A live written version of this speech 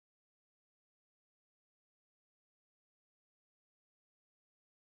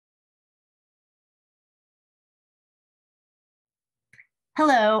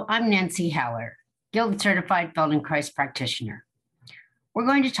Hello, I'm Nancy Haller, Guild Certified Feldenkrais Practitioner. We're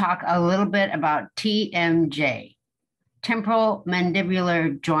going to talk a little bit about TMJ, temporal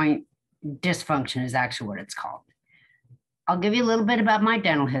mandibular joint dysfunction is actually what it's called. I'll give you a little bit about my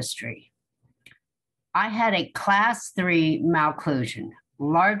dental history. I had a class 3 malocclusion,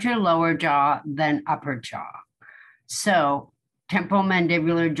 larger lower jaw than upper jaw. So temporal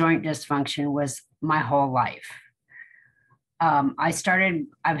mandibular joint dysfunction was my whole life.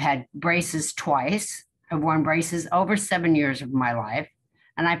 I've had braces twice. I've worn braces over 7 years of my life.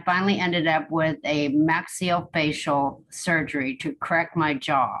 And I finally ended up with a maxillofacial surgery to correct my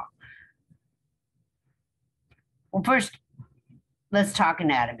jaw. Well, first, let's talk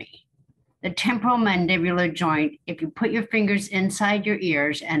anatomy. The temporal mandibular joint, if you put your fingers inside your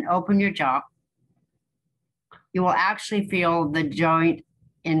ears and open your jaw, you will actually feel the joint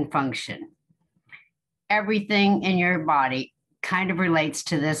in function. Everything in your body kind of relates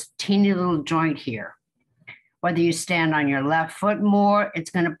to this teeny little joint here. Whether you stand on your left foot more,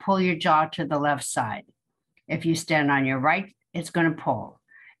 it's going to pull your jaw to the left side. If you stand on your right, it's going to pull.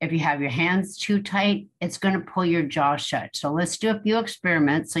 If you have your hands too tight, it's going to pull your jaw shut. So let's do a few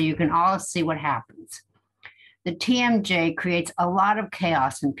experiments so you can all see what happens. The TMJ creates a lot of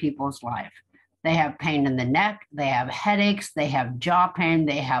chaos in people's life. They have pain in the neck, they have headaches, they have jaw pain,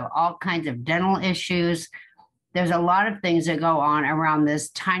 they have all kinds of dental issues. There's a lot of things that go on around this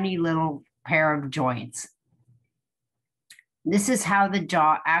tiny little pair of joints. This is how the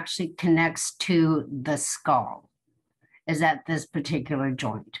jaw actually connects to the skull, is at this particular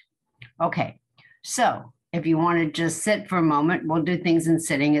joint. Okay, so if you want to just sit for a moment, we'll do things in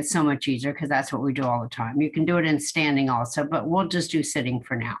sitting. It's so much easier because that's what we do all the time. You can do it in standing also, but we'll just do sitting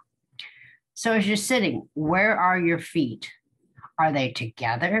for now. So as you're sitting, where are your feet? Are they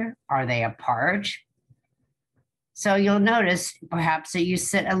together? Are they apart? So you'll notice perhaps that you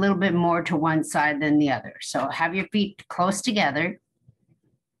sit a little bit more to one side than the other. So have your feet close together.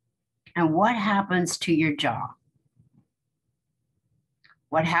 And what happens to your jaw?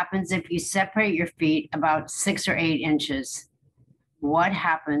 What happens if you separate your feet about 6 or 8 inches? What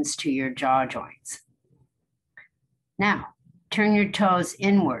happens to your jaw joints? Now, turn your toes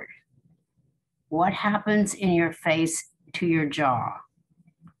inward. What happens in your face to your jaw?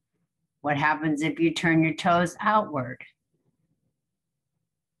 What happens if you turn your toes outward?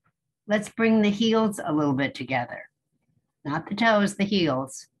 Let's bring the heels a little bit together. Not the toes, the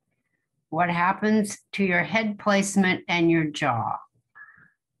heels. What happens to your head placement and your jaw?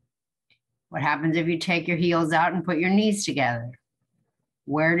 What happens if you take your heels out and put your knees together?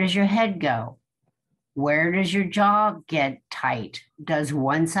 Where does your head go? Where does your jaw get tight? Does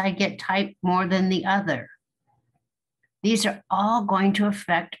one side get tight more than the other? These are all going to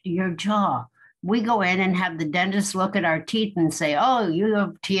affect your jaw. We go in and have the dentist look at our teeth and say, oh, you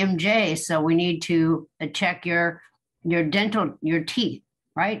have TMJ, so we need to check your teeth,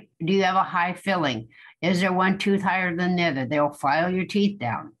 right? Do you have a high filling? Is there one tooth higher than the other? They'll file your teeth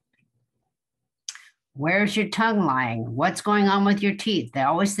down. Where's your tongue lying? What's going on with your teeth? They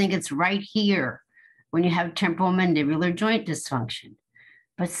always think it's right here when you have temporal mandibular joint dysfunction.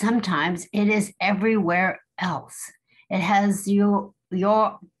 But sometimes it is everywhere else. It has your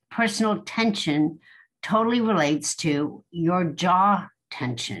personal tension totally relates to your jaw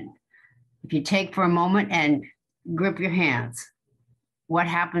tension. If you take for a moment and grip your hands, what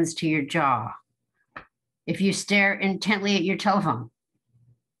happens to your jaw? If you stare intently at your telephone,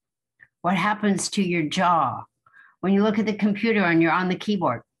 what happens to your jaw? When you look at the computer and you're on the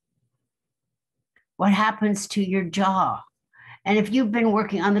keyboard, what happens to your jaw? And if you've been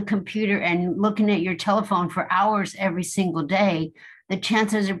working on the computer and looking at your telephone for hours every single day, the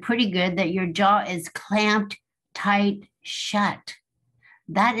chances are pretty good that your jaw is clamped tight shut.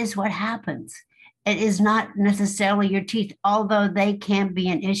 That is what happens. It is not necessarily your teeth, although they can be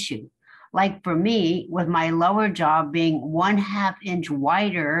an issue. Like for me, with my lower jaw being 1/2 inch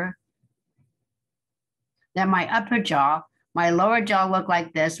wider than my upper jaw, my lower jaw looked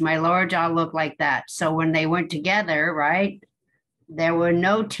like this, my lower jaw looked like that. So when they went together, right, there were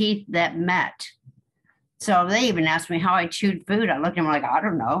no teeth that met. So they even asked me how I chewed food. I looked at them like, I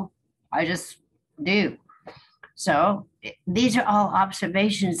don't know. I just do. So these are all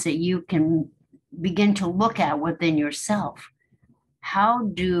observations that you can begin to look at within yourself. How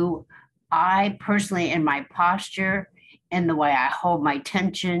do I personally, in my posture, in the way I hold my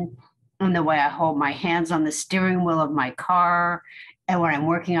tension, in the way I hold my hands on the steering wheel of my car, and when I'm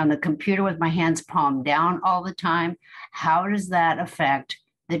working on the computer with my hands palm down all the time, how does that affect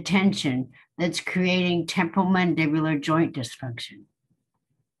the tension that's creating temporal mandibular joint dysfunction?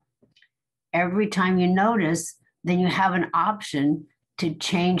 Every time you notice, then you have an option to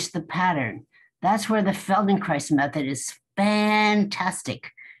change the pattern. That's where the Feldenkrais method is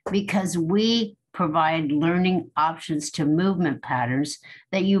fantastic, because we provide learning options to movement patterns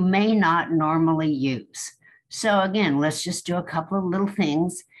that you may not normally use. So again, let's just do a couple of little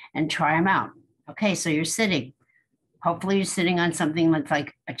things and try them out. Okay, so you're sitting. Hopefully you're sitting on something that's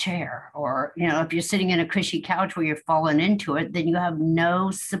like a chair, or, if you're sitting in a cushy couch where you're falling into it, then you have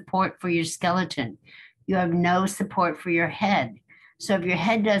no support for your skeleton. You have no support for your head. So if your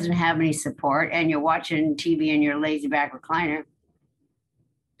head doesn't have any support and you're watching TV in your lazy back recliner,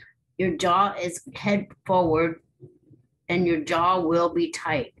 your jaw is head forward and your jaw will be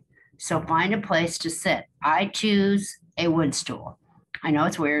tight. So find a place to sit. I choose a wood stool. I know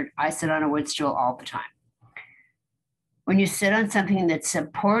it's weird. I sit on a wood stool all the time. When you sit on something that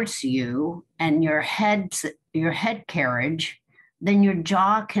supports you and your head carriage, then your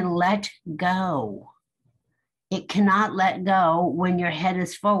jaw can let go. It cannot let go when your head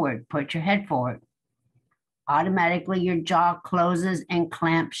is forward. Put your head forward. Automatically, your jaw closes and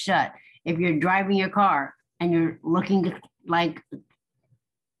clamps shut. If you're driving your car and you're looking like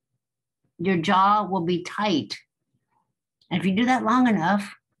your jaw will be tight. And if you do that long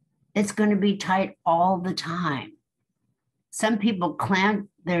enough, it's going to be tight all the time. Some people clamp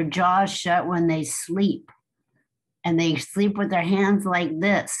their jaws shut when they sleep, and they sleep with their hands like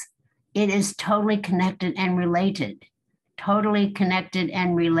this. It is totally connected and related. Totally connected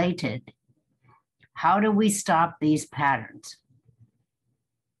and related. How do we stop these patterns?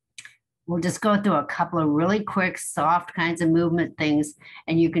 We'll just go through a couple of really quick, soft kinds of movement things,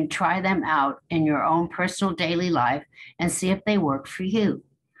 and you can try them out in your own personal daily life and see if they work for you.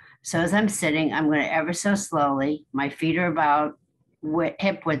 So as I'm sitting, I'm going to ever so slowly, my feet are about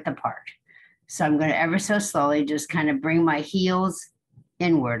hip width apart. So I'm going to ever so slowly just kind of bring my heels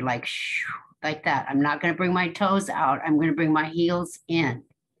inward, like that. I'm not going to bring my toes out. I'm going to bring my heels in.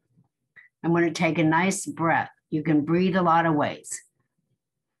 I'm going to take a nice breath. You can breathe a lot of ways.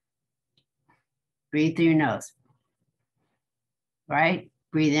 Breathe through your nose, right?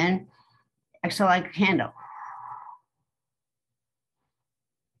 Breathe in, exhale like a candle.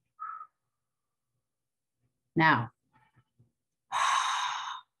 Now,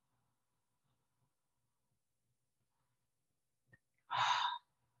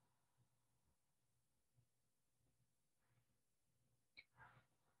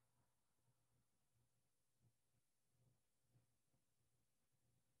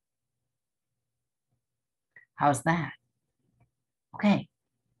 how's that? Okay,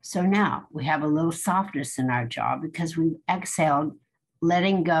 so now we have a little softness in our jaw because we've exhaled,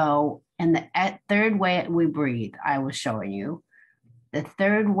 letting go. And the third way we breathe, I was showing you, the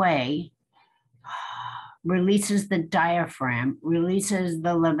third way releases the diaphragm, releases the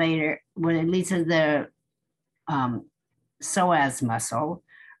levator, releases the psoas muscle,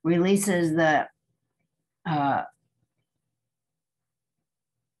 releases the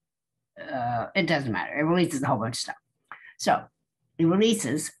it doesn't matter. It releases a whole bunch of stuff. So it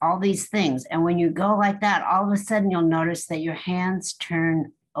releases all these things. And when you go like that, all of a sudden you'll notice that your hands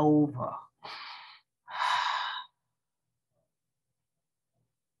turn over.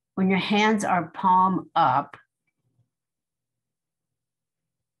 When your hands are palm up,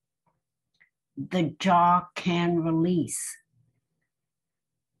 the jaw can release.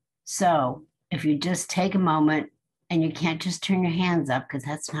 So if you just take a moment, and you can't just turn your hands up because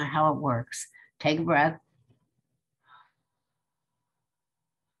that's not how it works. Take a breath.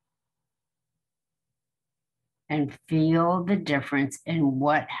 And feel the difference in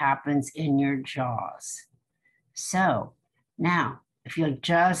what happens in your jaws. So now, if you'll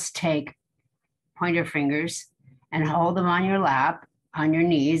just take pointer fingers and hold them on your lap, on your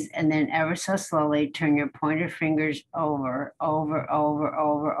knees, and then ever so slowly turn your pointer fingers over,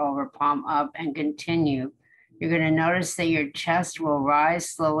 palm up, and continue. You're going to notice that your chest will rise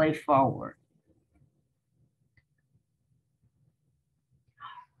slowly forward.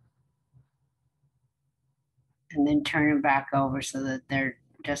 And then turn it back over so that they're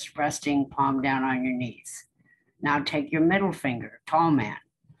just resting palm down on your knees. Now take your middle finger, tall man,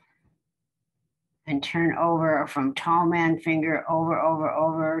 and turn over from tall man finger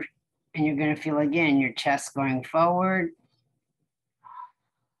over, and you're going to feel again your chest going forward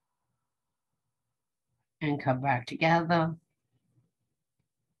and come back together.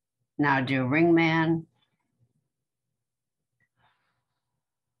 Now do ring man.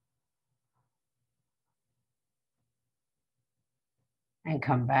 And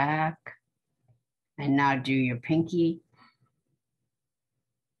come back. And now do your pinky.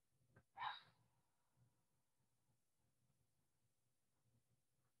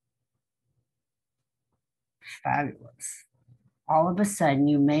 Fabulous. all of a sudden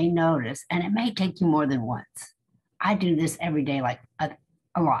you may notice, and it may take you more than once. I do this every day, like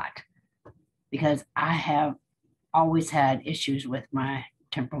a lot, because I have always had issues with my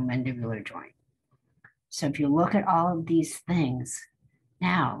temporomandibular joint. So if you look at all of these things,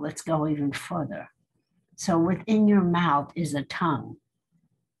 now let's go even further. So within your mouth is a tongue.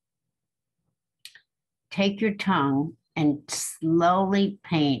 Take your tongue and slowly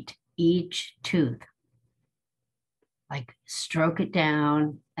paint each tooth. Like stroke it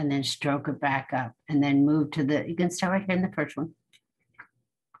down and then stroke it back up and then move to you can start right here in the first one,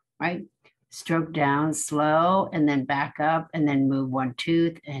 right? Stroke down slow and then back up and then move one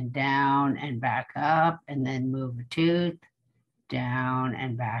tooth and down and back up and then move a tooth, down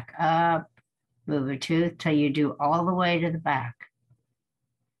and back up, move a tooth till you do all the way to the back.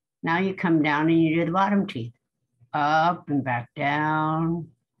 Now you come down and you do the bottom teeth, up and back down,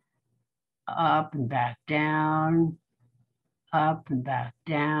 up and back down, up and back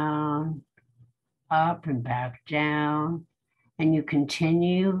down, up and back down, and you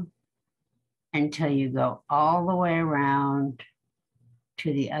continue until you go all the way around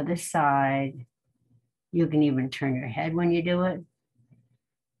to the other side. You can even turn your head when you do it.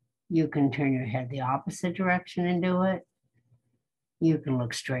 You can turn your head the opposite direction and do it. You can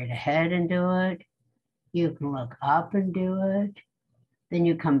look straight ahead and do it. You can look up and do it. Then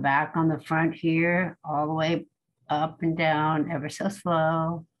you come back on the front here, all the way up and down, ever so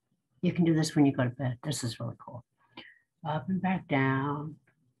slow. You can do this when you go to bed. This is really cool. Up and back down,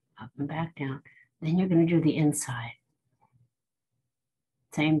 up and back down. Then you're going to do the inside.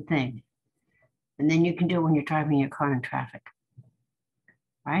 Same thing. And then you can do it when you're driving your car in traffic,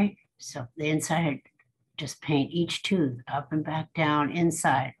 right? So the inside, just paint each tooth up and back down,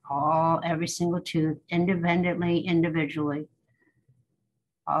 inside, every single tooth, independently, individually,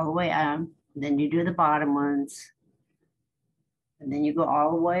 all the way up. Then you do the bottom ones. And then you go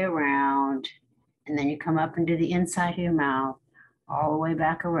all the way around, and then you come up and do the inside of your mouth, all the way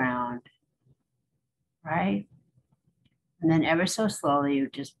back around, right? And then ever so slowly,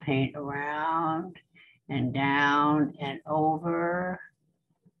 you just paint around and down and over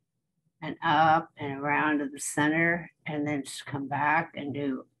and up and around to the center, and then just come back and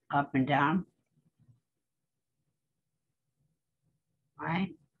do up and down,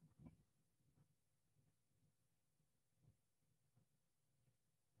 right?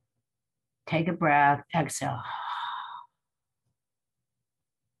 Take a breath, exhale.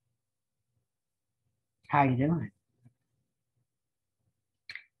 How you doing?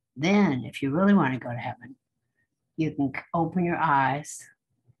 Then, if you really want to go to heaven, you can open your eyes,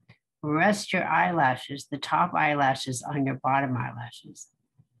 rest your eyelashes, the top eyelashes on your bottom eyelashes,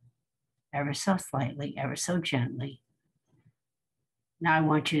 ever so slightly, ever so gently. Now I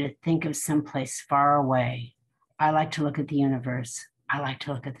want you to think of someplace far away. I like to look at the universe. I like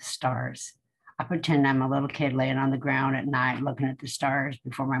to look at the stars. I pretend I'm a little kid laying on the ground at night looking at the stars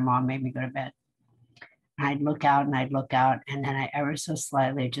before my mom made me go to bed. I'd look out and I'd look out, and then I ever so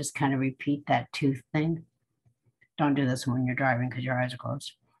slightly just kind of repeat that tooth thing. Don't do this when you're driving because your eyes are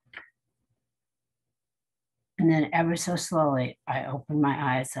closed. And then ever so slowly, I open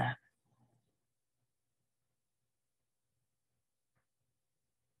my eyes up.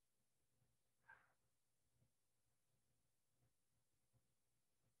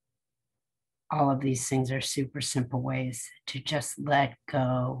 All of these things are super simple ways to just let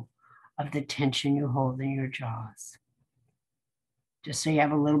go of the tension you hold in your jaws. Just so you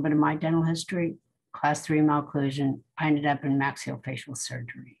have a little bit of my dental history, class 3 malocclusion, I ended up in maxillofacial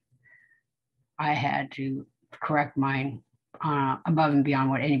surgery. I had to correct mine above and beyond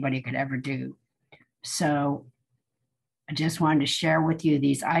what anybody could ever do. So I just wanted to share with you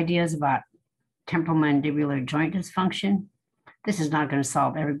these ideas about temporomandibular joint dysfunction. This is not going to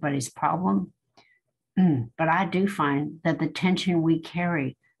solve everybody's problem, but I do find that the tension we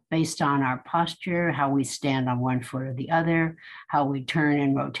carry based on our posture, how we stand on one foot or the other, how we turn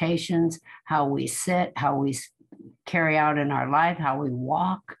in rotations, how we sit, how we carry out in our life, how we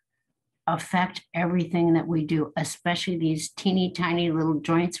walk, affect everything that we do, especially these teeny tiny little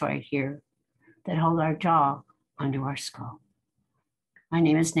joints right here that hold our jaw onto our skull. My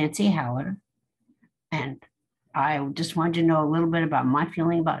name is Nancy Haller, and I just wanted to know a little bit about my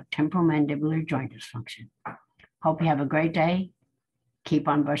feeling about temporomandibular joint dysfunction. Hope you have a great day. Keep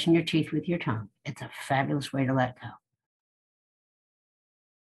on brushing your teeth with your tongue. It's a fabulous way to let go.